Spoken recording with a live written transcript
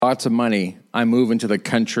lots of money, I move into the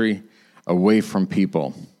country away from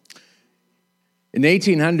people. In the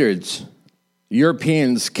 1800s,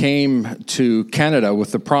 Europeans came to Canada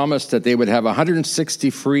with the promise that they would have 160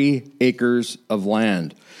 free acres of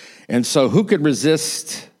land. And so who could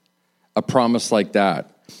resist a promise like that?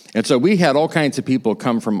 And so we had all kinds of people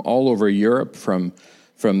come from all over Europe, from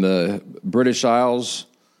the British Isles,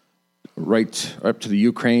 right up to the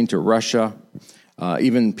Ukraine, to Russia,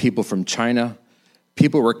 even people from China.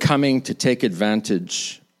 People were coming to take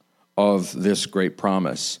advantage of this great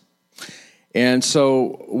promise. And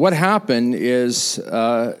so what happened is,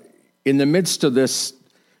 in the midst of this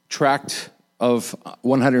tract of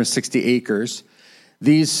 160 acres,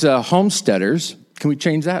 these homesteaders, can we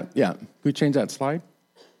change that? Yeah, can we change that slide?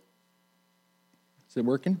 Is it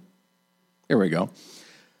working? There we go.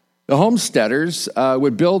 The homesteaders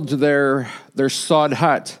would build their sod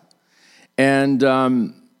hut, and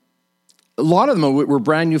a lot of them were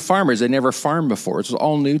brand new farmers. They never farmed before. It was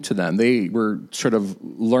all new to them. They were sort of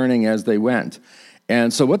learning as they went.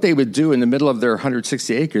 And so what they would do in the middle of their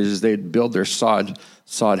 160 acres is they'd build their sod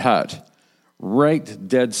hut right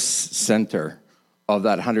dead center of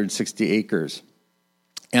that 160 acres.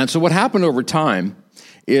 And so what happened over time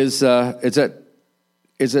is that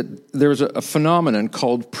there was a phenomenon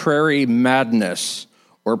called prairie madness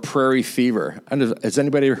or prairie fever. Has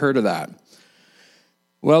anybody heard of that?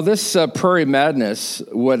 Well, this prairie madness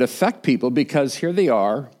would affect people because here they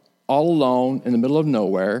are, all alone in the middle of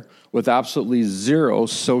nowhere with absolutely zero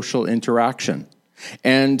social interaction.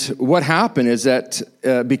 And what happened is that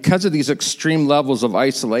because of these extreme levels of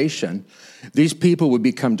isolation, these people would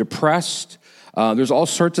become depressed. There's all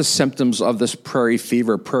sorts of symptoms of this prairie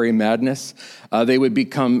fever, prairie madness. They would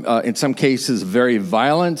become, in some cases, very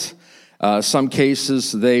violent. Some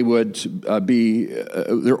cases they would be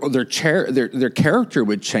their character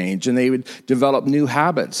would change, and they would develop new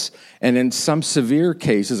habits. And in some severe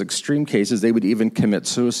cases, extreme cases, they would even commit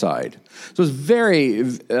suicide. So it's very,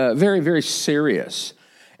 very, very serious.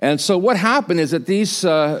 And so what happened is that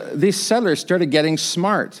these settlers started getting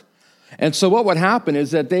smart. And so what would happen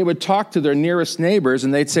is that they would talk to their nearest neighbors,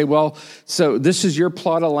 and they'd say, well, so this is your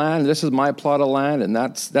plot of land, this is my plot of land, and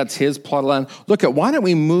that's his plot of land. Look, why don't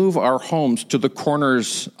we move our homes to the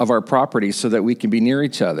corners of our property so that we can be near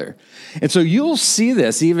each other? And so you'll see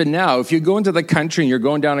this even now. If you go into the country and you're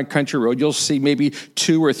going down a country road, you'll see maybe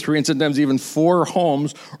 2 or 3 and sometimes even 4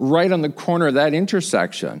 homes right on the corner of that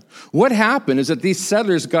intersection. What happened is that these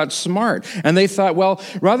settlers got smart, and they thought, well,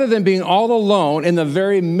 rather than being all alone in the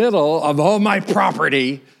very middle of all my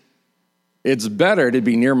property, it's better to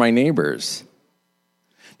be near my neighbors.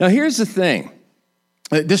 Now, here's the thing.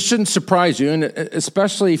 This shouldn't surprise you, and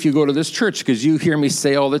especially if you go to this church, because you hear me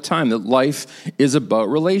say all the time that life is about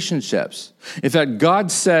relationships. In fact, God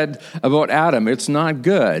said about Adam, it's not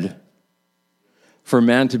good for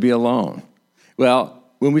man to be alone. Well,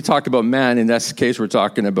 when we talk about man, in this case, we're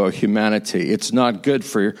talking about humanity. It's not good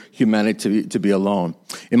for humanity to be alone.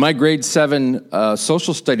 In my grade 7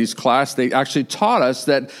 social studies class, they actually taught us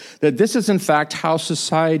that this is, in fact, how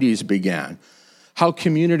societies began, how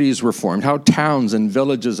communities were formed, how towns and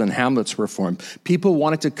villages and hamlets were formed. People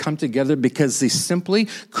wanted to come together because they simply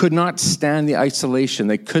could not stand the isolation.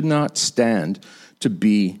 They could not stand to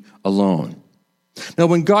be alone. Now,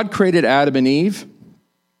 when God created Adam and Eve,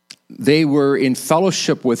 they were in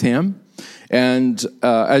fellowship with him, and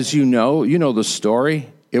as you know the story.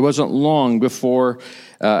 It wasn't long before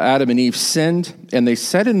Adam and Eve sinned, and they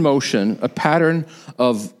set in motion a pattern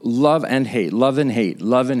of love and hate, love and hate,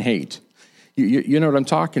 love and hate. You know what I'm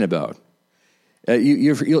talking about.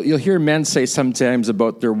 You'll hear men say sometimes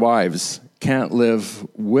about their wives, can't live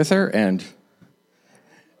with her, and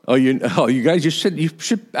you guys, you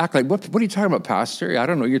should act like, what are you talking about, Pastor? I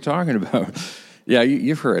don't know what you're talking about. Yeah,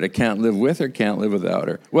 you've heard it. Can't live with her, can't live without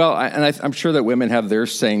her. Well, I'm sure that women have their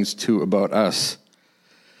sayings too about us.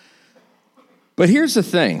 But here's the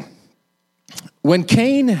thing. When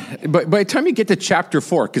Cain, by the time you get to chapter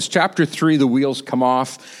 4, because chapter 3, the wheels come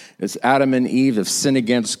off. It's Adam and Eve have sinned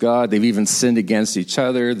against God. They've even sinned against each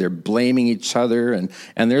other. They're blaming each other. And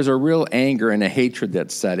there's a real anger and a hatred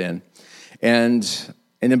that's set in. And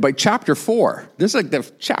then by chapter 4, this is like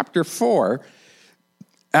the chapter 4,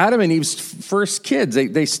 Adam and Eve's first kids,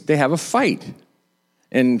 they have a fight.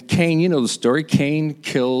 And Cain, you know the story, Cain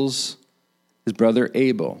kills his brother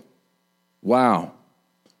Abel. Wow.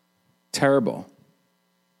 Terrible.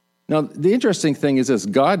 Now, the interesting thing is this.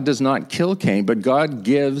 God does not kill Cain, but God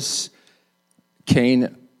gives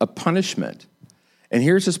Cain a punishment. And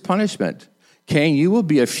here's his punishment. Cain, you will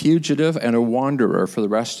be a fugitive and a wanderer for the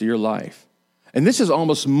rest of your life. And this is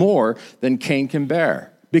almost more than Cain can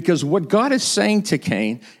bear. Because what God is saying to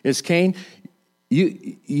Cain is, Cain,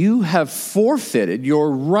 you have forfeited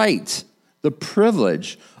your right, the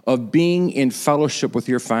privilege of being in fellowship with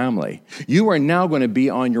your family. You are now going to be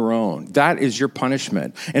on your own. That is your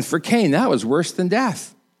punishment. And for Cain, that was worse than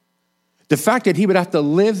death. The fact that he would have to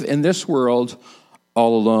live in this world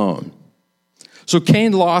all alone. So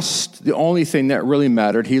Cain lost the only thing that really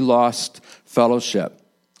mattered. He lost fellowship.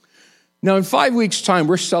 Now, in 5 weeks' time,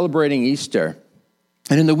 we're celebrating Easter.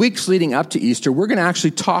 And in the weeks leading up to Easter, we're going to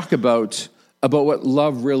actually talk about what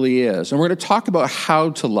love really is. And we're going to talk about how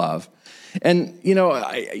to love. And,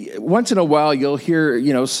 once in a while, you'll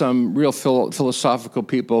hear, some real philosophical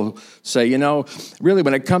people say, really,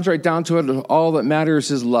 when it comes right down to it, all that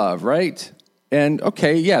matters is love, right? And,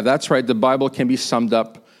 okay, yeah, that's right. The Bible can be summed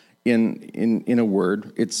up in a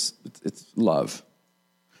word. It's love.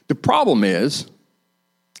 The problem is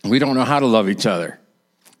we don't know how to love each other.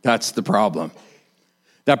 That's the problem.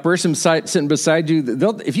 That person sitting beside you,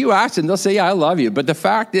 if you ask them, they'll say, yeah, I love you. But the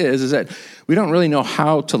fact is that we don't really know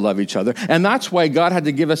how to love each other. And that's why God had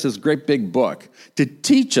to give us this great big book to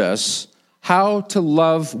teach us how to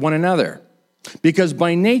love one another. Because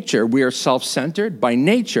by nature, we are self-centered. By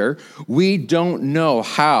nature, we don't know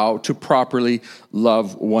how to properly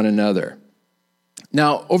love one another.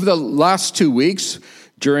 Now, over the last 2 weeks,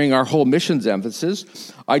 during our whole missions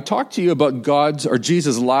emphasis, I talked to you about God's or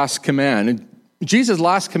Jesus' last command. And Jesus'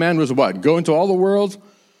 last command was what? Go into all the world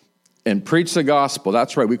and preach the gospel.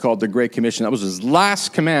 That's right, we call it the Great Commission. That was his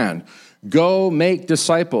last command. Go make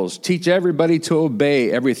disciples. Teach everybody to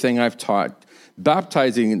obey everything I've taught,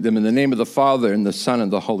 baptizing them in the name of the Father and the Son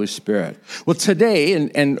and the Holy Spirit. Well, today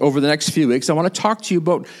and over the next few weeks, I want to talk to you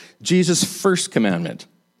about Jesus' first commandment.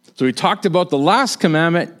 So we talked about the last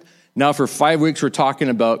commandment. Now for 5 weeks, we're talking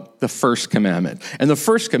about the first commandment. And the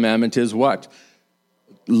first commandment is what?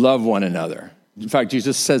 Love one another. In fact,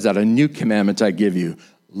 Jesus says that, a new commandment I give you,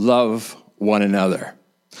 love one another.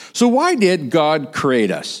 So why did God create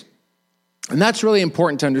us? And that's really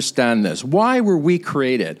important to understand this. Why were we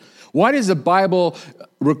created? Why does the Bible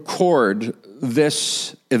record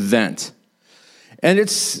this event? And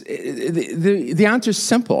the answer is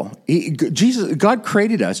simple. God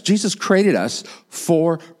created us. Jesus created us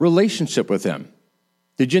for relationship with him.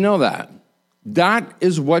 Did you know that? That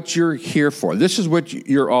is what you're here for. This is what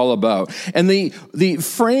you're all about. And the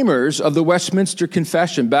framers of the Westminster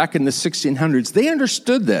Confession back in the 1600s, they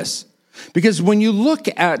understood this. Because when you look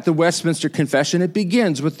at the Westminster Confession, it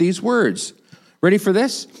begins with these words. Ready for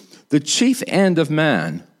this? The chief end of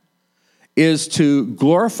man is to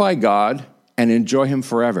glorify God and enjoy him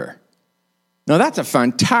forever. Now that's a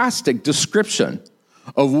fantastic description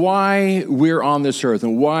of why we're on this earth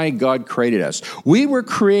and why God created us. We were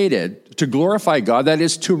created to glorify God, that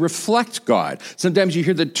is to reflect God. Sometimes you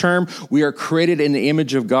hear the term, we are created in the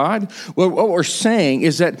image of God. Well, what we're saying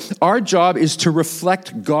is that our job is to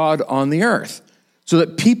reflect God on the earth so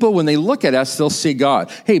that people, when they look at us, they'll see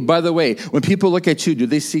God. Hey, by the way, when people look at you, do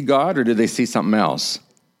they see God or do they see something else?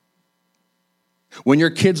 When your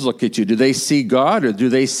kids look at you, do they see God or do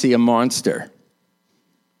they see a monster?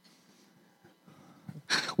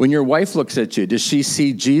 When your wife looks at you, does she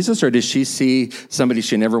see Jesus or does she see somebody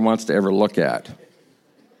she never wants to ever look at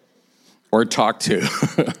or talk to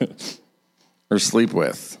or sleep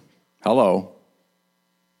with? Hello.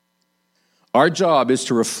 Our job is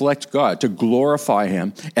to reflect God, to glorify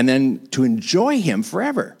him, and then to enjoy him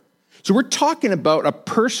forever. So we're talking about a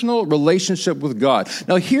personal relationship with God.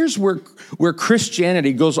 Now here's where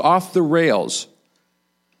Christianity goes off the rails.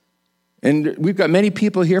 And we've got many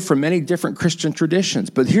people here from many different Christian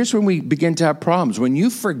traditions. But here's when we begin to have problems. When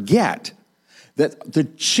you forget that the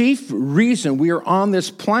chief reason we are on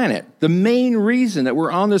this planet, the main reason that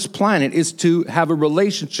we're on this planet is to have a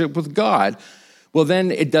relationship with God, well,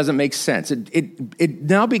 then it doesn't make sense. It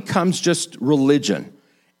now becomes just religion.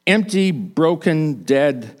 Empty, broken,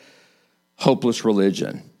 dead, hopeless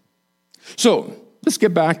religion. So let's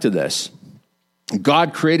get back to this.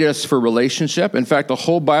 God created us for relationship. In fact, the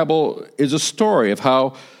whole Bible is a story of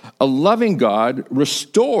how a loving God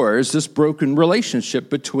restores this broken relationship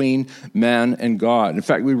between man and God. In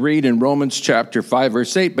fact, we read in Romans chapter 5,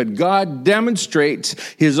 verse 8, but God demonstrates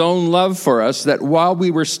his own love for us, that while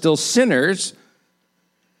we were still sinners,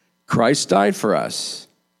 Christ died for us.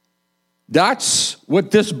 That's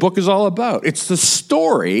what this book is all about. It's the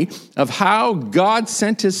story of how God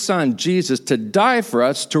sent his son, Jesus, to die for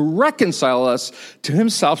us, to reconcile us to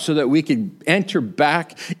himself so that we could enter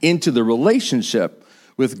back into the relationship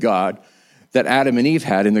with God that Adam and Eve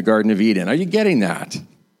had in the Garden of Eden. Are you getting that?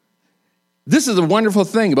 This is the wonderful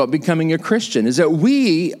thing about becoming a Christian, is that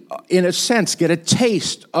we, in a sense, get a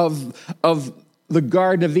taste of the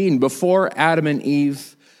Garden of Eden, before Adam and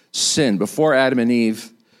Eve sinned, before Adam and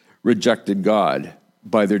Eve rejected God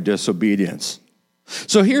by their disobedience.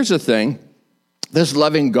 So here's the thing. This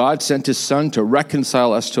loving God sent his son to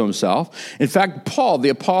reconcile us to himself. In fact, Paul, the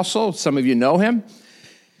apostle, some of you know him,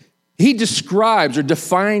 he describes or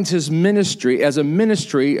defines his ministry as a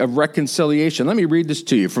ministry of reconciliation. Let me read this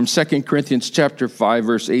to you from 2 Corinthians chapter 5,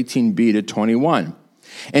 verse 18b to 21.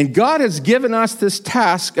 And God has given us this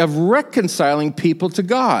task of reconciling people to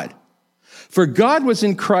God. For God was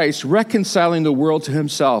in Christ reconciling the world to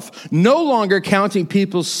himself, no longer counting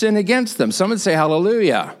people's sin against them. Someone say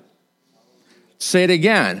hallelujah. Say it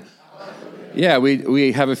again. Hallelujah. Yeah,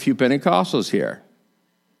 we have a few Pentecostals here.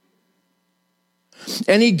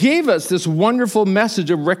 And he gave us this wonderful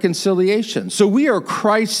message of reconciliation. So we are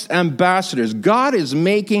Christ's ambassadors. God is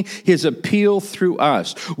making his appeal through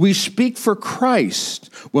us. We speak for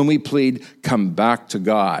Christ when we plead, come back to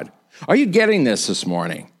God. Are you getting this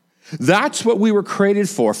morning? That's what we were created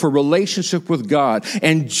for relationship with God.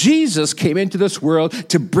 And Jesus came into this world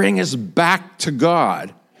to bring us back to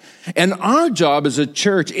God. And our job as a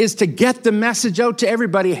church is to get the message out to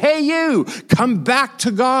everybody. Hey, you, come back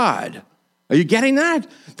to God. Are you getting that?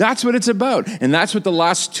 That's what it's about. And that's what the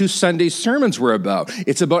last 2 Sunday sermons were about.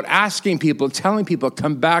 It's about asking people, telling people,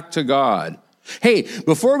 come back to God. Hey,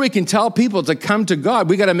 before we can tell people to come to God,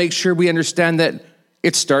 we got to make sure we understand that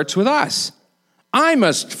it starts with us. I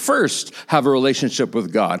must first have a relationship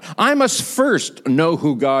with God. I must first know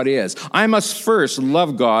who God is. I must first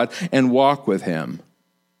love God and walk with him.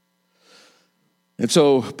 And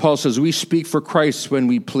so Paul says, we speak for Christ when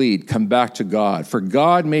we plead, come back to God. For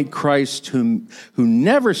God made Christ, who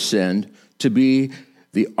never sinned, to be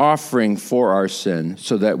the offering for our sin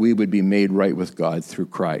so that we would be made right with God through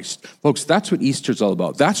Christ. Folks, that's what Easter's all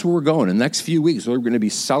about. That's where we're going. In the next few weeks, we're going to be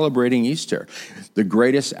celebrating Easter, the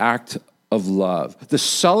greatest act of love, the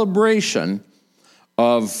celebration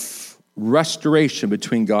of restoration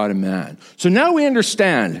between God and man. So now we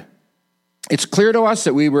understand. It's clear to us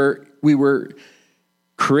that we were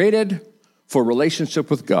created for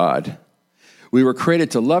relationship with God. We were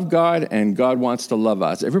created to love God, and God wants to love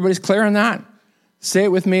us. Everybody's clear on that? Say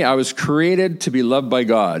it with me. I was created to be loved by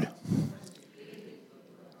God.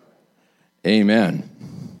 Amen.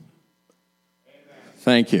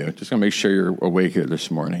 Thank you. Just going to make sure you're awake here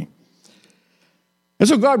this morning. And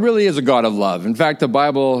so God really is a God of love. In fact, the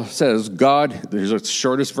Bible says God, there's a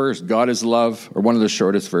shortest verse, God is love, or one of the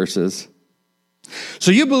shortest verses.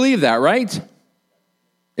 So you believe that, right?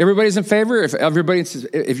 Everybody's in favor?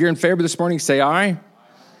 If you're in favor this morning, say aye.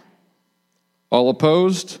 All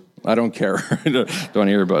opposed? I don't care. Don't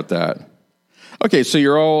hear about that. Okay, so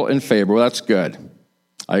you're all in favor. Well, that's good.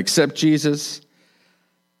 I accept Jesus,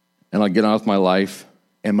 and I'll get on with my life.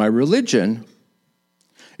 And my religion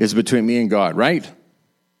is between me and God, right?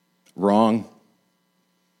 Wrong.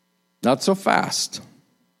 Not so fast.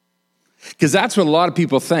 Because that's what a lot of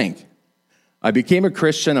people think. I became a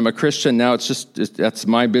Christian. I'm a Christian. Now that's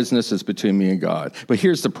my business. It's between me and God. But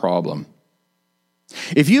here's the problem.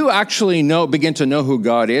 If you actually begin to know who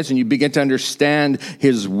God is, and you begin to understand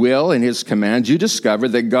his will and his commands, you discover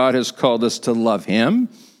that God has called us to love him.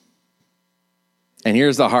 And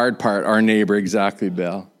here's the hard part, our neighbor, exactly,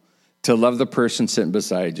 Bill. To love the person sitting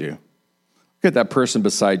beside you. Look at that person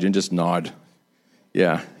beside you and just nod.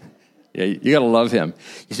 Yeah, you got to love him.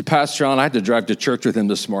 You see, Pastor John, I had to drive to church with him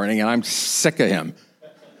this morning, and I'm sick of him.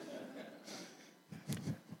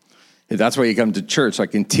 That's why you come to church, so I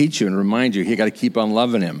can teach you and remind you, you got to keep on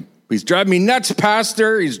loving him. He's driving me nuts,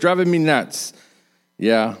 Pastor. He's driving me nuts.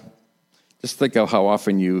 Yeah, just think of how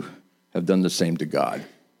often you have done the same to God.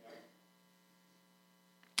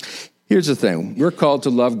 Here's the thing. We're called to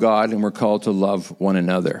love God, and we're called to love one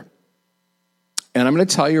another. And I'm going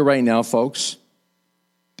to tell you right now, folks,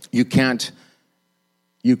 you cannot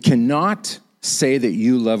say that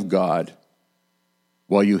you love God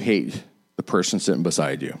while you hate the person sitting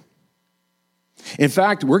beside you. In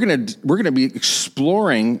fact, we're going to be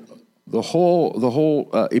exploring the whole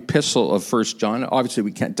epistle of 1 John. Obviously,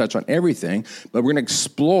 we can't touch on everything, but we're going to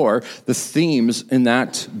explore the themes in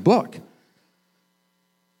that book.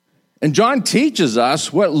 And John teaches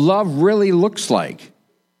us what love really looks like.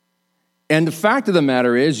 And the fact of the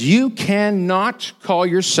matter is, you cannot call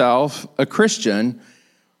yourself a Christian.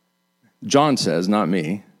 John says, not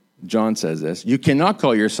me. John says this. You cannot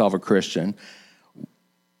call yourself a Christian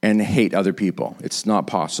and hate other people. It's not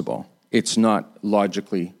possible. It's not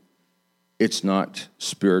logically, it's not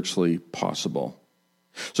spiritually possible.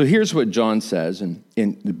 So here's what John says in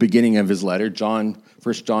the beginning of his letter, 1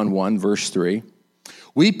 John 1, verse 3.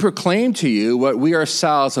 We proclaim to you what we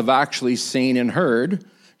ourselves have actually seen and heard.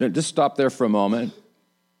 Now, just stop there for a moment.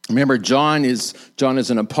 Remember, John is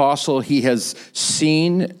an apostle. He has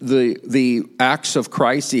seen the acts of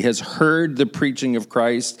Christ. He has heard the preaching of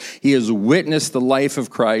Christ. He has witnessed the life of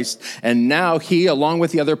Christ. And now he, along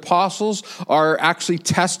with the other apostles, are actually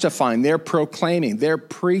testifying. They're proclaiming. They're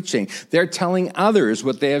preaching. They're telling others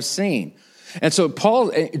what they have seen. And so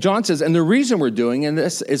John says, and the reason we're doing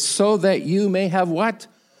this is so that you may have what?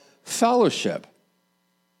 Fellowship.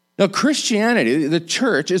 Now, Christianity, the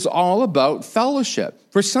church, is all about fellowship.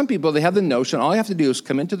 For some people, they have the notion, all I have to do is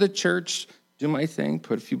come into the church, do my thing,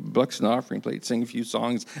 put a few bucks in the offering plate, sing a few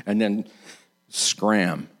songs, and then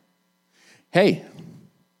scram. Hey,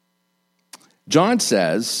 John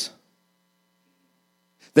says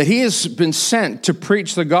that he has been sent to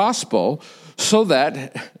preach the gospel so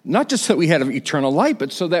that, not just that we have eternal life,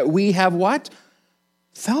 but so that we have what?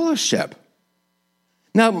 Fellowship.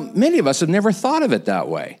 Now, many of us have never thought of it that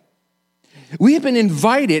way. We have been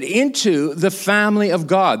invited into the family of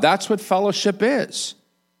God. That's what fellowship is.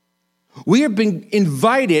 We have been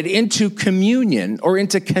invited into communion or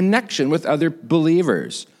into connection with other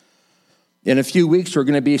believers. In a few weeks, we're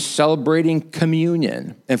going to be celebrating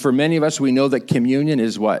communion. And for many of us, we know that communion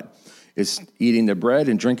is what? It's eating the bread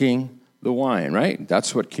and drinking the wine, right?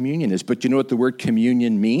 That's what communion is. But you know what the word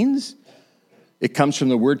communion means? It comes from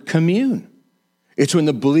the word commune. It's when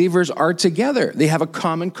the believers are together. They have a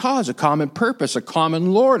common cause, a common purpose, a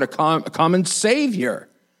common Lord, a common Savior.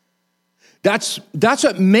 That's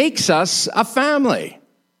what makes us a family.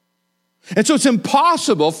 And so it's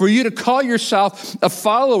impossible for you to call yourself a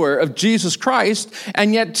follower of Jesus Christ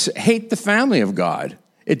and yet hate the family of God.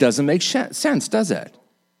 It doesn't make sense, does it?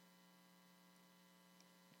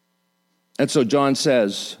 And so John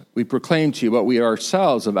says, we proclaim to you what we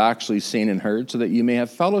ourselves have actually seen and heard so that you may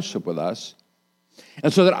have fellowship with us.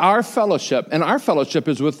 And so that our fellowship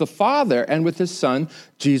is with the Father and with his Son,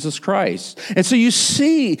 Jesus Christ. And so you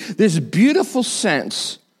see this beautiful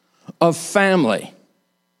sense of family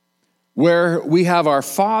where we have our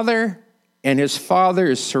Father and his Father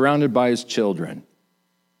is surrounded by his children.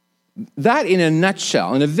 That in a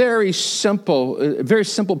nutshell, in a very simple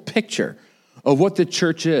picture of what the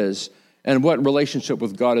church is and what relationship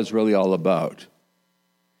with God is really all about.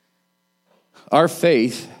 Our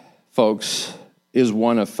faith, folks, is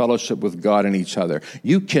one of fellowship with God and each other.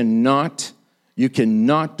 You cannot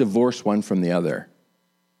divorce one from the other.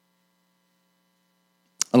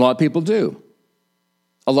 A lot of people do.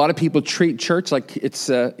 A lot of people treat church like it's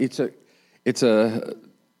a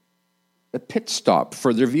pit stop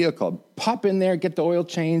for their vehicle. Pop in there, get the oil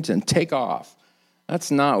changed, and take off.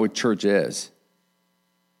 That's not what church is.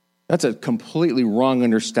 That's a completely wrong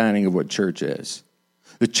understanding of what church is.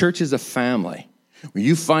 The church is a family where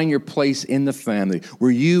you find your place in the family,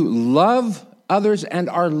 where you love others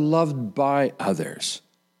and are loved by others.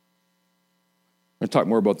 I'm going to talk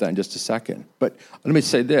more about that in just a second. But let me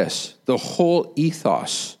say this. The whole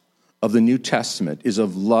ethos of the New Testament is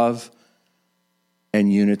of love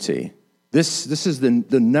and unity. This is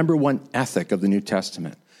the number one ethic of the New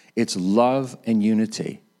Testament. It's love and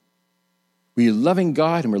unity. We're loving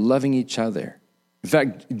God and we're loving each other. In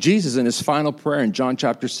fact, Jesus in his final prayer in John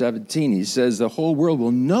chapter 17, he says, the whole world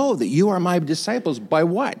will know that you are my disciples by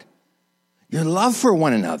what? Your love for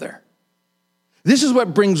one another. This is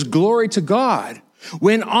what brings glory to God.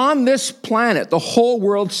 When on this planet, the whole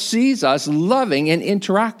world sees us loving and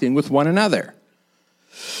interacting with one another.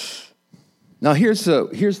 Now, here's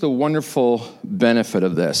the wonderful benefit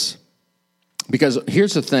of this. Because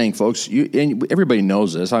here's the thing, folks, and everybody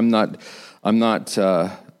knows this. I'm not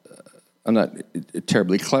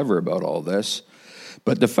terribly clever about all this,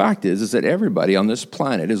 but the fact is that everybody on this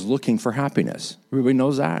planet is looking for happiness. Everybody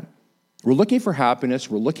knows that. We're looking for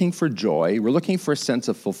happiness. We're looking for joy. We're looking for a sense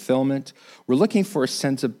of fulfillment. We're looking for a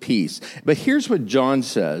sense of peace. But here's what John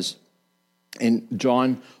says in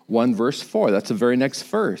John 1, verse 4. That's the very next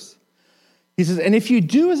verse. He says, and if you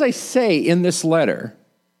do as I say in this letter,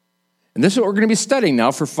 and this is what we're going to be studying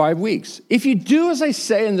now for 5 weeks. If you do as I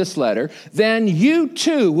say in this letter, then you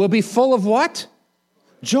too will be full of what?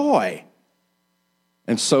 Joy.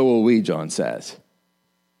 And so will we, John says.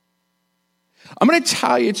 I'm going to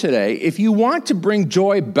tell you today, if you want to bring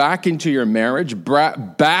joy back into your marriage,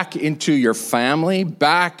 back into your family,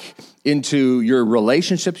 back into your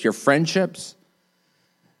relationships, your friendships,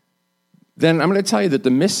 then I'm going to tell you that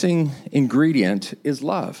the missing ingredient is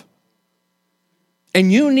love.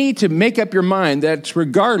 And you need to make up your mind that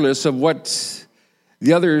regardless of what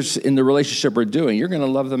the others in the relationship are doing, you're going to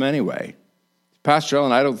love them anyway. Pastor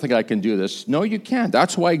Ellen, I don't think I can do this. No, you can't.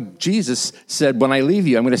 That's why Jesus said, when I leave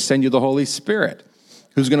you, I'm going to send you the Holy Spirit,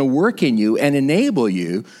 who's going to work in you and enable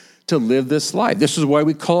you to live this life. This is why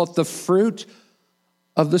we call it the fruit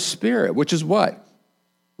of the Spirit, which is what?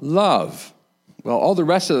 Love. Well, all the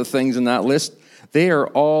rest of the things in that list, they are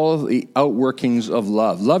all the outworkings of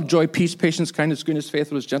love. Love, joy, peace, patience, kindness, goodness,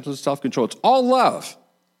 faithfulness, gentleness, self-control. It's all love.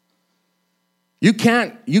 You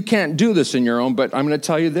can't do this in your own, but I'm going to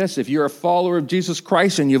tell you this. If you're a follower of Jesus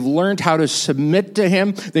Christ and you've learned how to submit to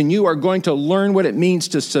him, then you are going to learn what it means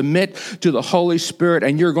to submit to the Holy Spirit,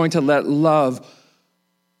 and you're going to let love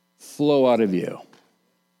flow out of you.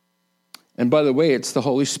 And by the way, it's the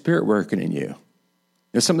Holy Spirit working in you.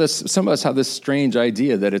 Some of us have this strange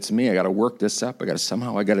idea that it's me. I got to work this up. I got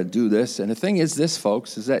to do this. And the thing is this,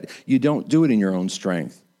 folks, is that you don't do it in your own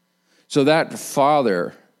strength. So that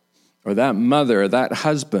father or that mother or that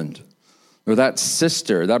husband or that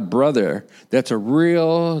sister, that brother, that's a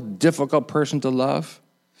real difficult person to love,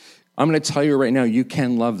 I'm going to tell you right now, you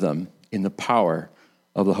can love them in the power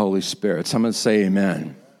of the Holy Spirit. Someone say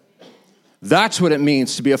amen. That's what it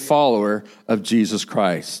means to be a follower of Jesus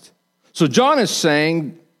Christ. So John is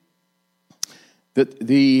saying that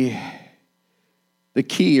the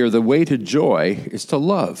key or the way to joy is to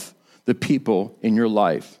love the people in your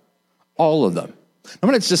life, all of them. I'm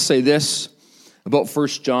going to just say this about 1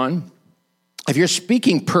 John. If you're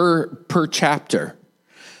speaking per chapter,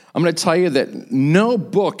 I'm going to tell you that no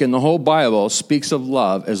book in the whole Bible speaks of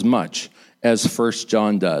love as much as 1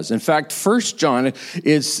 John does. In fact, 1 John accounts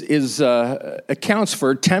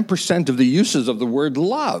for 10% of the uses of the word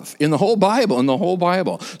love in the whole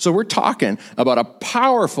Bible. So we're talking about a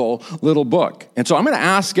powerful little book. And so I'm going to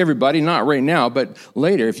ask everybody, not right now, but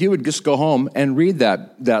later, if you would just go home and read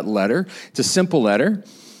that letter. It's a simple letter.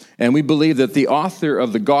 And we believe that the author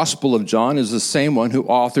of the Gospel of John is the same one who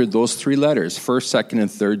authored those three letters, 1st, 2nd, and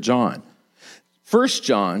 3rd John. 1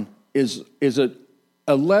 John is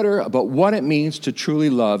a letter about what it means to truly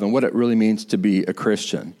love and what it really means to be a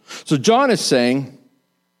Christian. So John is saying,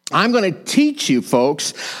 I'm going to teach you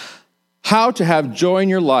folks how to have joy in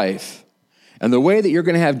your life. And the way that you're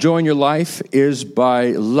going to have joy in your life is by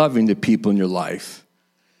loving the people in your life.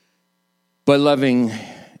 By loving,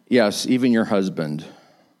 yes, even your husband,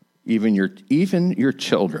 even your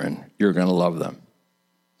children, you're going to love them.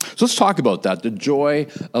 So let's talk about that, the joy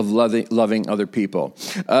of loving other people.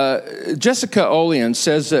 Jessica Olian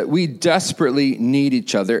says that we desperately need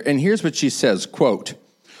each other. And here's what she says, quote,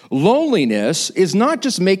 loneliness is not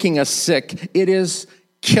just making us sick, it is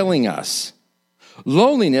killing us.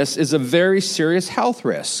 Loneliness is a very serious health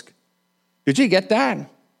risk. Did you get that?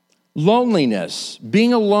 Loneliness,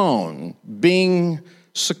 being alone, being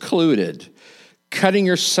secluded, cutting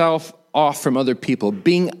yourself off from other people,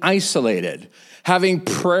 being isolated, having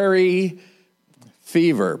prairie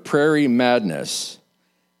fever, prairie madness,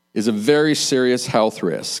 is a very serious health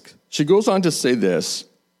risk. She goes on to say this.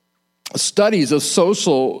 Studies of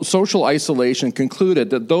social isolation concluded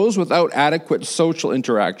that those without adequate social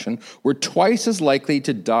interaction were twice as likely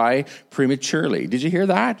to die prematurely. Did you hear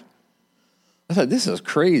that? I thought, this is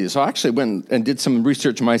crazy. So I actually went and did some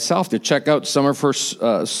research myself to check out some of her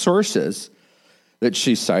sources that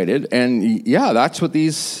she cited. And yeah, that's what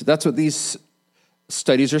these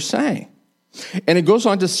studies are saying. And she goes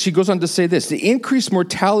on to say this, the increased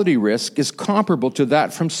mortality risk is comparable to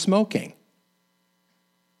that from smoking.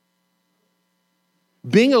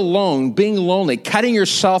 Being alone, being lonely, cutting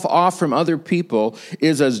yourself off from other people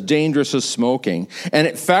is as dangerous as smoking. And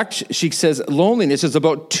in fact, she says loneliness is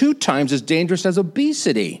about 2 times as dangerous as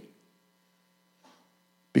obesity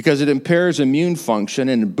because it impairs immune function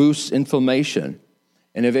and boosts inflammation.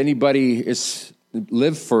 And if anybody is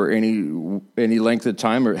lived for any length of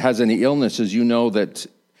time or has any illnesses, you know that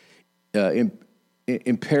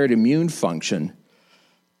impaired immune function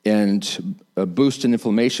and a boost in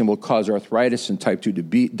inflammation will cause arthritis and type 2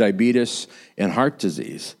 diabetes and heart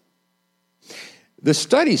disease. The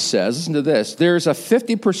study says, listen to this, there's a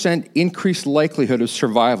 50% increased likelihood of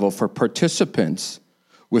survival for participants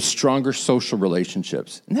with stronger social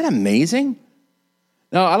relationships. Isn't that amazing?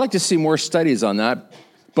 Now, I'd like to see more studies on that,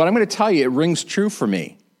 but I'm going to tell you, it rings true for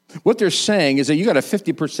me. What they're saying is that you got a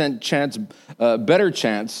 50% chance, better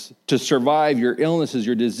chance to survive your illnesses,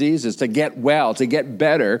 your diseases, to get well, to get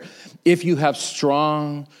better, if you have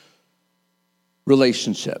strong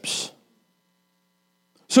relationships.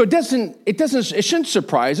 So it shouldn't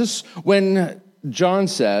surprise us when John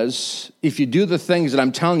says, if you do the things that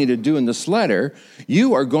I'm telling you to do in this letter,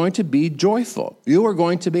 you are going to be joyful. You are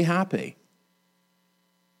going to be happy.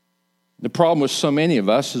 The problem with so many of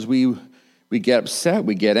us is we get upset,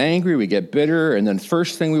 we get angry, we get bitter, and then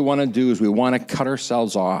first thing we want to do is we want to cut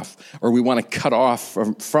ourselves off, or we want to cut off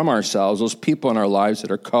from ourselves those people in our lives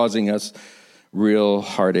that are causing us real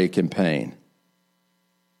heartache and pain.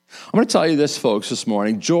 I'm going to tell you this, folks, this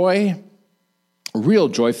morning. Joy, real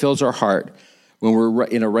joy, fills our heart when we're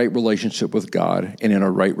in a right relationship with God and in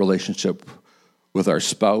a right relationship with our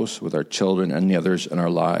spouse, with our children, and the others in our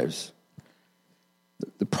lives.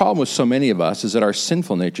 The problem with so many of us is that our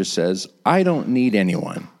sinful nature says, I don't need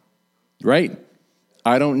anyone, right?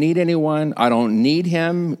 I don't need anyone. I don't need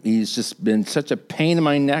him. He's just been such a pain in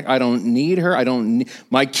my neck. I don't need her. I don't need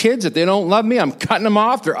my kids. If they don't love me, I'm cutting them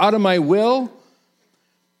off. They're out of my will.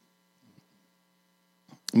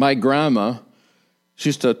 My grandma, she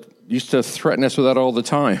used to threaten us with that all the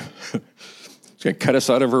time. She's going to cut us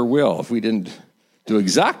out of her will if we didn't do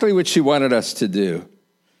exactly what she wanted us to do.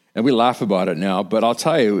 And we laugh about it now, but I'll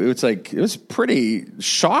tell you, it was pretty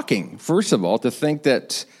shocking, first of all, to think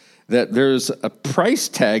that there's a price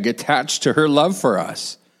tag attached to her love for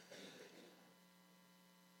us.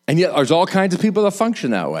 And yet there's all kinds of people that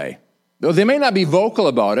function that way. Though they may not be vocal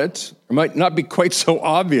about it, or might not be quite so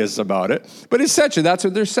obvious about it, but essentially that's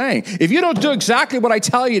what they're saying. If you don't do exactly what I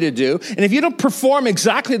tell you to do, and if you don't perform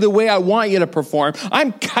exactly the way I want you to perform,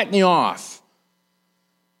 I'm cutting you off.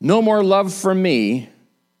 No more love from me.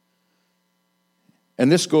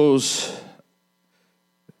 And this goes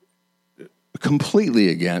completely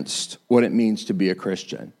against what it means to be a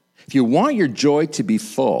Christian. If you want your joy to be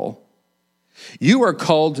full, you are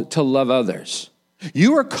called to love others.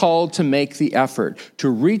 You are called to make the effort to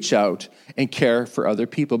reach out and care for other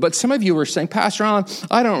people. But some of you are saying, Pastor Alan,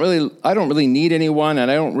 I don't really need anyone,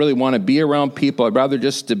 and I don't really want to be around people. I'd rather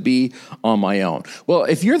just to be on my own. Well,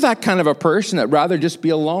 if you're that kind of a person that'd rather just be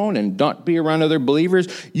alone and not be around other believers,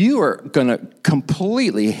 you are going to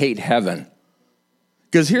completely hate heaven.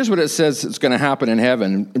 Because here's what it says is going to happen in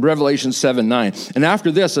heaven, in Revelation 7:9. And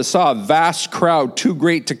after this, I saw a vast crowd, too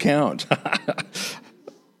great to count,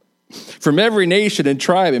 from every nation and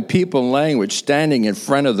tribe and people and language, standing in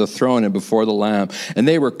front of the throne and before the Lamb. And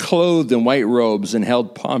they were clothed in white robes and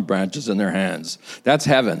held palm branches in their hands. That's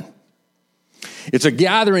heaven. It's a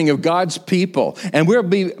gathering of God's people. And we'll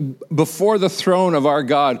be before the throne of our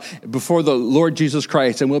God, before the Lord Jesus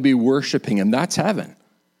Christ, and we'll be worshiping him. That's heaven.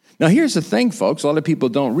 Now, here's the thing, folks. A lot of people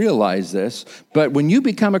don't realize this, but when you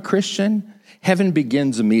become a Christian, heaven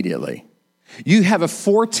begins immediately. You have a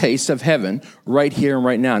foretaste of heaven right here and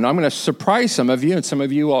right now. Now, I'm going to surprise some of you, and some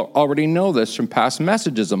of you already know this from past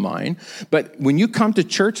messages of mine, but when you come to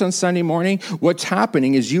church on Sunday morning, what's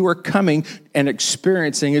happening is you are coming and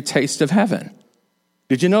experiencing a taste of heaven.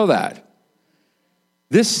 Did you know that?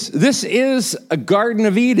 This is a Garden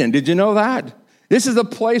of Eden. Did you know that? This is a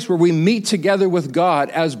place where we meet together with God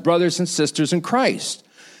as brothers and sisters in Christ.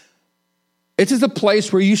 It is a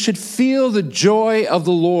place where you should feel the joy of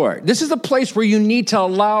the Lord. This is a place where you need to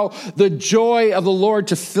allow the joy of the Lord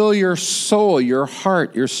to fill your soul, your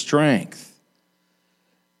heart, your strength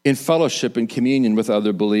in fellowship and communion with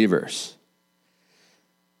other believers.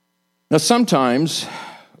 Now, sometimes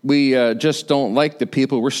we just don't like the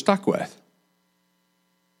people we're stuck with.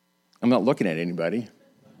 I'm not looking at anybody.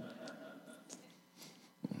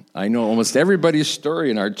 I know almost everybody's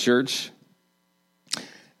story in our church,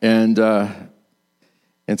 and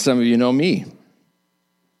some of you know me.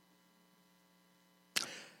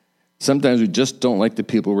 Sometimes we just don't like the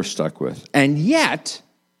people we're stuck with. And yet,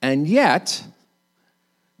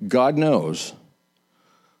 God knows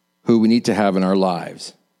who we need to have in our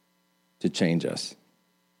lives to change us.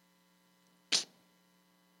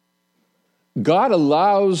 God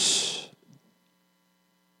allows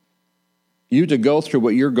you to go through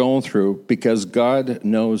what you're going through because God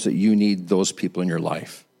knows that you need those people in your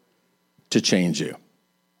life to change you,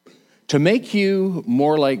 to make you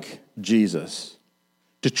more like Jesus,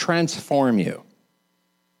 to transform you.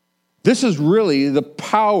 This is really the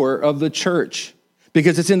power of the church,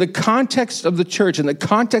 because it's in the context of the church, in the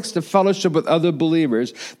context of fellowship with other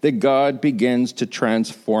believers, that God begins to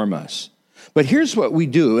transform us. But here's what we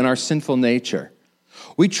do in our sinful nature.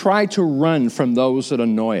 We try to run from those that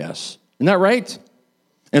annoy us. Isn't that right?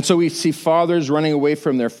 And so we see fathers running away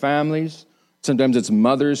from their families. Sometimes it's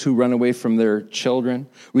mothers who run away from their children.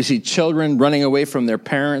 We see children running away from their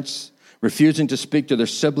parents, refusing to speak to their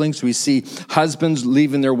siblings. We see husbands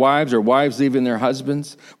leaving their wives or wives leaving their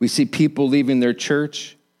husbands. We see people leaving their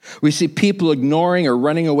church. We see people ignoring or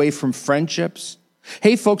running away from friendships.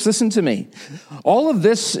 Hey, folks, listen to me. All of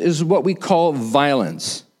this is what we call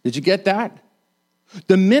violence. Did you get that?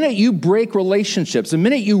 The minute you break relationships, the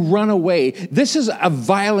minute you run away, this is a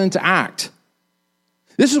violent act.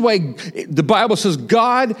 This is why the Bible says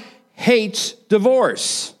God hates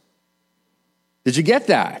divorce. Did you get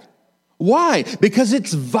that? Why? Because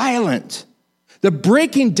it's violent. The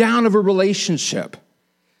breaking down of a relationship.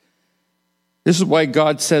 This is why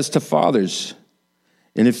God says to fathers,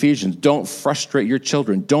 In Ephesians, don't frustrate your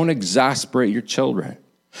children. Don't exasperate your children.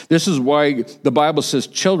 This is why the Bible says,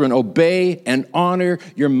 children, obey and honor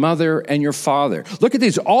your mother and your father. Look at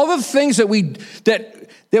these. All the things that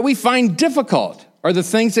we find difficult are the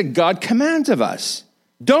things that God commands of us.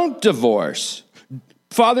 Don't divorce.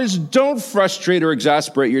 Fathers, don't frustrate or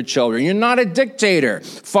exasperate your children. You're not a dictator.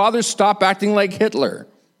 Fathers, stop acting like Hitler.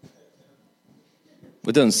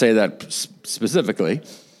 It doesn't say that specifically.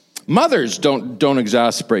 Mothers, don't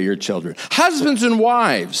exasperate your children. Husbands and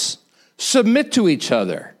wives, submit to each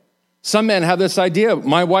other. Some men have this idea,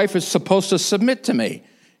 my wife is supposed to submit to me.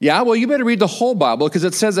 Yeah, well, you better read the whole Bible because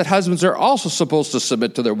it says that husbands are also supposed to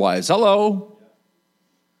submit to their wives. Hello?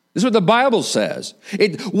 This is what the Bible says.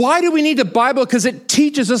 Why do we need the Bible? Because it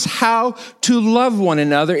teaches us how to love one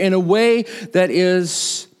another in a way that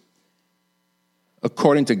is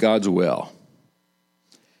according to God's will.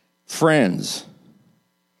 Friends,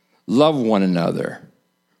 love one another.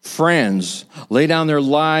 Friends, lay down their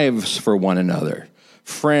lives for one another.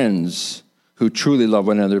 Friends who truly love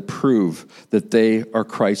one another prove that they are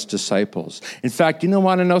Christ's disciples. In fact, you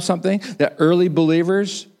want to know something? That early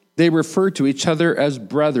believers, they referred to each other as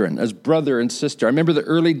brethren, as brother and sister. I remember the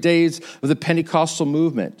early days of the Pentecostal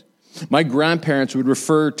movement. My grandparents would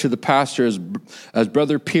refer to the pastor as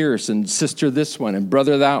Brother Pierce and sister this one and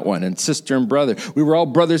brother that one and sister and brother. We were all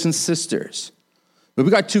brothers and sisters. But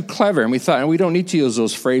we got too clever and we thought, we don't need to use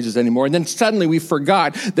those phrases anymore. And then suddenly we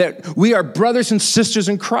forgot that we are brothers and sisters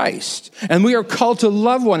in Christ. And we are called to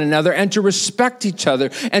love one another and to respect each other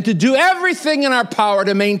and to do everything in our power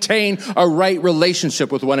to maintain a right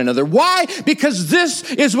relationship with one another. Why? Because this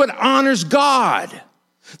is what honors God.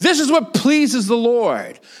 This is what pleases the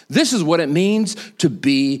Lord. This is what it means to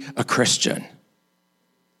be a Christian.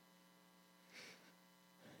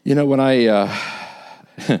 When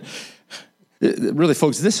really,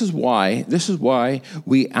 folks, this is why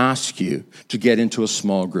we ask you to get into a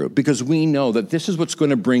small group, because we know that this is what's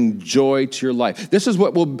going to bring joy to your life. This is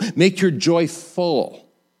what will make your joy full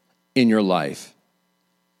in your life.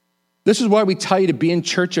 This is why we tell you to be in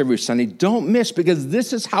church every Sunday. Don't miss, because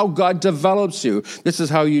this is how God develops you. This is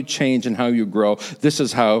how you change and how you grow. This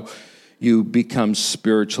is how you become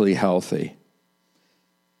spiritually healthy.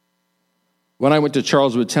 When I went to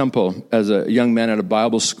Charleswood Temple as a young man at a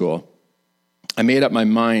Bible school, I made up my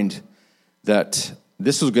mind that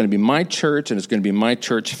this was going to be my church and it's going to be my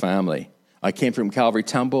church family. I came from Calvary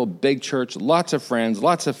Temple, big church, lots of friends,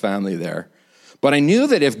 lots of family there. But I knew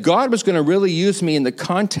that if God was going to really use me in the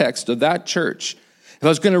context of that church, if I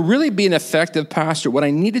was going to really be an effective pastor, what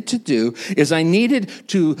I needed to do is I needed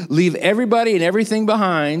to leave everybody and everything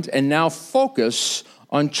behind and now focus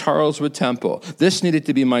on Charleswood Temple. This needed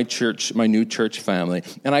to be my church, my new church family.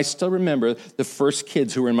 And I still remember the first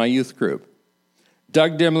kids who were in my youth group.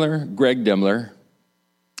 Doug Dimmler, Greg Dimmler,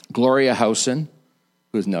 Gloria Housen,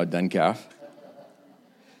 who is now Duncalf,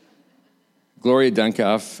 Gloria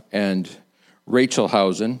Duncalf, and Rachel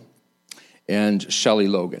Housen, and Shelley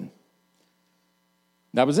Logan.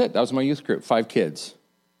 That was it. That was my youth group, 5 kids.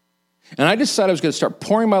 And I decided I was going to start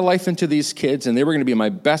pouring my life into these kids, and they were going to be my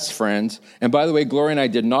best friends. And by the way, Gloria and I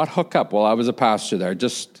did not hook up while I was a pastor there,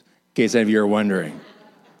 just in case any of you are wondering.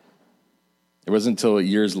 It wasn't until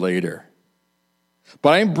years later.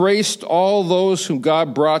 But I embraced all those whom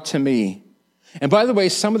God brought to me. And by the way,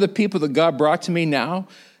 some of the people that God brought to me now,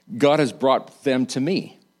 God has brought them to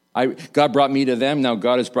me. God brought me to them. Now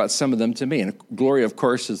God has brought some of them to me. And Gloria, of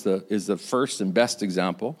course, is the first and best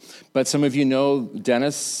example. But some of you know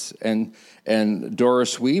Dennis and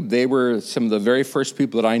Doris Weeb. They were some of the very first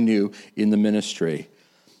people that I knew in the ministry.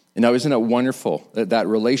 And now, isn't it wonderful that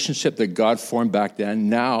relationship that God formed back then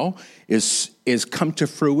now is come to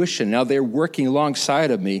fruition? Now they're working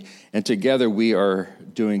alongside of me, and together we are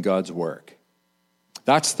doing God's work.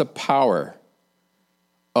 That's the power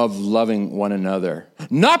of loving one another.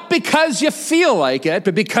 Not because you feel like it,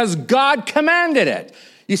 but because God commanded it.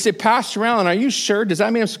 You say, Pastor Allen, are you sure? Does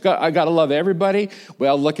that mean I got to love everybody?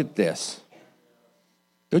 Well, look at this.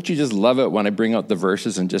 Don't you just love it when I bring out the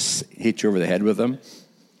verses and just hit you over the head with them?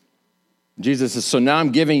 Jesus says, so now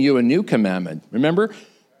I'm giving you a new commandment. Remember,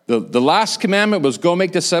 the last commandment was go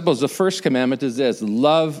make disciples. The first commandment is this,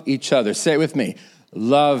 love each other. Say it with me,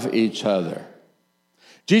 love each other.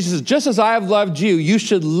 Jesus says, just as I have loved you, you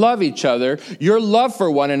should love each other. Your love for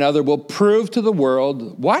one another will prove to the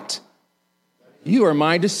world, what? You are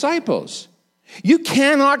my disciples. You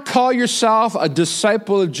cannot call yourself a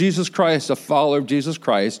disciple of Jesus Christ, a follower of Jesus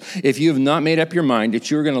Christ, if you have not made up your mind that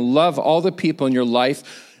you're going to love all the people in your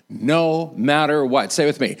life no matter what. Say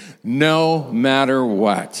with me, no matter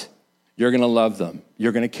what. You're going to love them.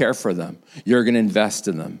 You're going to care for them. You're going to invest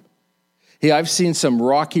in them. Hey, I've seen some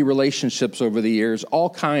rocky relationships over the years, all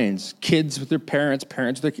kinds, kids with their parents,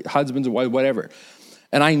 parents with their husbands, whatever.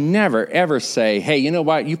 And I never, ever say, hey, you know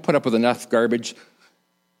what? You've put up with enough garbage.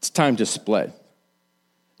 It's time to split.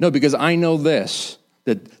 No, because I know this,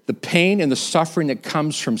 that the pain and the suffering that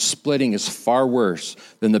comes from splitting is far worse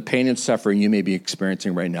than the pain and suffering you may be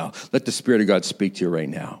experiencing right now. Let the Spirit of God speak to you right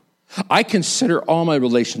now. I consider all my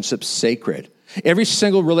relationships sacred. Every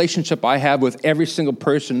single relationship I have with every single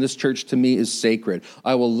person in this church to me is sacred.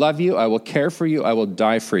 I will love you. I will care for you. I will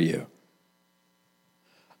die for you.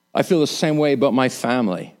 I feel the same way about my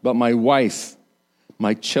family, about my wife,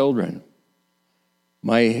 my children,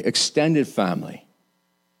 my extended family.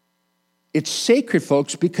 It's sacred,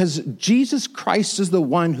 folks, because Jesus Christ is the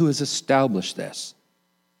one who has established this.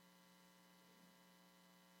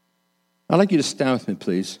 I'd like you to stand with me,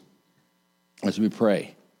 please, as we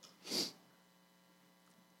pray.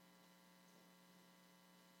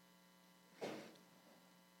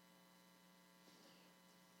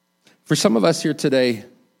 For some of us here today,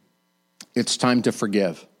 it's time to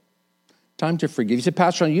forgive. Time to forgive. You say,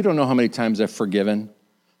 Pastor, you don't know how many times I've forgiven.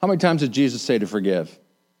 How many times did Jesus say to forgive?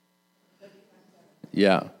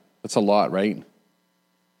 Yeah, that's a lot, right?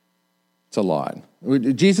 It's a lot.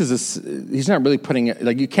 Jesus he's not really putting it,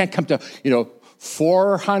 like you can't come to,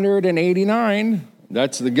 489.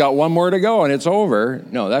 They got one more to go and it's over.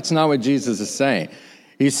 No, that's not what Jesus is saying.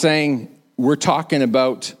 He's saying we're talking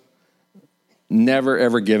about never,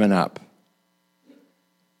 ever giving up.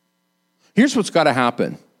 Here's what's got to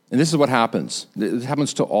happen, and this is what happens. It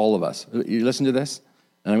happens to all of us. You listen to this,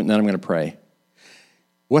 and then I'm going to pray.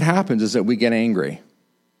 What happens is that we get angry.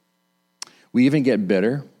 We even get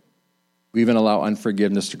bitter. We even allow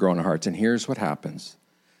unforgiveness to grow in our hearts. And here's what happens.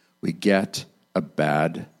 We get a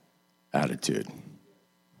bad attitude.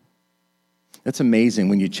 It's amazing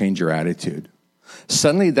when you change your attitude.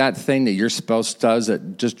 Suddenly that thing that your spouse does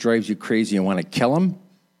that just drives you crazy, you want to kill him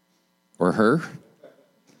or her.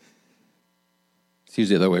 It's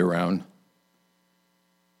usually the other way around.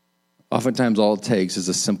 Oftentimes all it takes is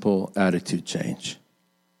a simple attitude change.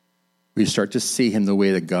 We start to see him the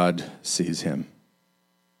way that God sees him.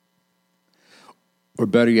 Or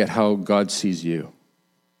better yet, how God sees you.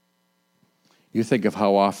 You think of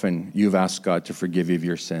how often you've asked God to forgive you of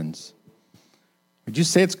your sins. Would you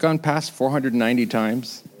say it's gone past 490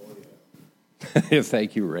 times?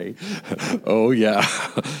 Thank you, Ray. Oh, yeah.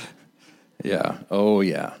 Yeah, oh,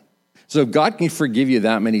 yeah. So if God can forgive you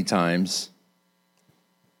that many times,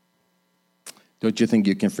 don't you think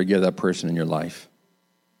you can forgive that person in your life?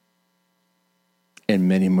 And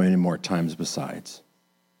many, many more times besides.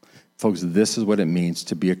 Folks, this is what it means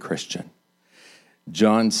to be a Christian.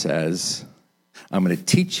 John says, I'm going to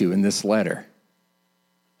teach you in this letter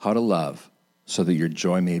how to love so that your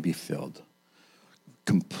joy may be filled,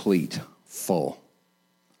 complete, full.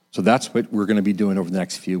 So that's what we're going to be doing over the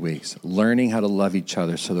next few weeks, learning how to love each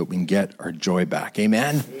other so that we can get our joy back.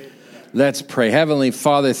 Amen? Let's pray. Heavenly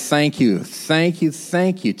Father, thank you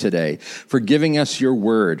today for giving us your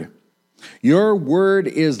word. Your word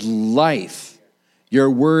is life.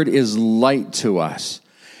 Your word is light to us.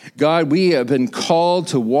 God, we have been called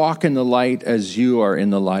to walk in the light as you are in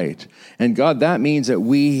the light. And God, that means that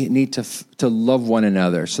we need to love one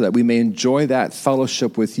another so that we may enjoy that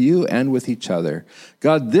fellowship with you and with each other.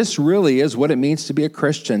 God, this really is what it means to be a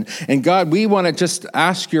Christian. And God, we want to just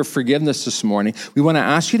ask your forgiveness this morning. We want to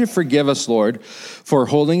ask you to forgive us, Lord, for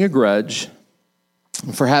holding a grudge,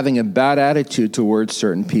 for having a bad attitude towards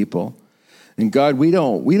certain people. And God, we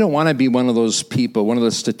don't want to be one of those people, one of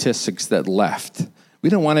those statistics that left. We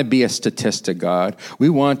don't want to be a statistic, God. We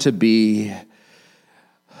want to be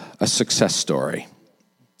a success story.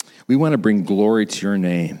 We want to bring glory to your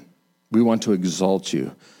name. We want to exalt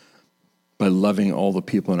you by loving all the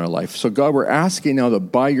people in our life. So God, we're asking now that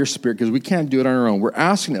by your Spirit, because we can't do it on our own, we're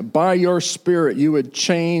asking that by your Spirit you would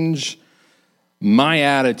change my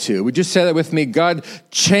attitude. Would you say that with me? God,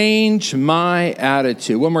 change my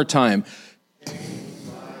attitude. One more time.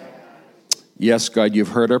 Yes, God, you've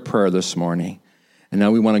heard our prayer this morning. And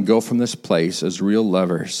now we want to go from this place as real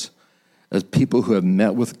lovers, as people who have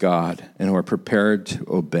met with God and who are prepared to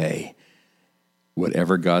obey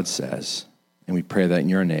whatever God says. And we pray that in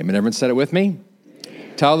your name. And everyone said it with me?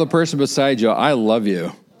 Amen. Tell the person beside you, I love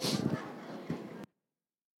you.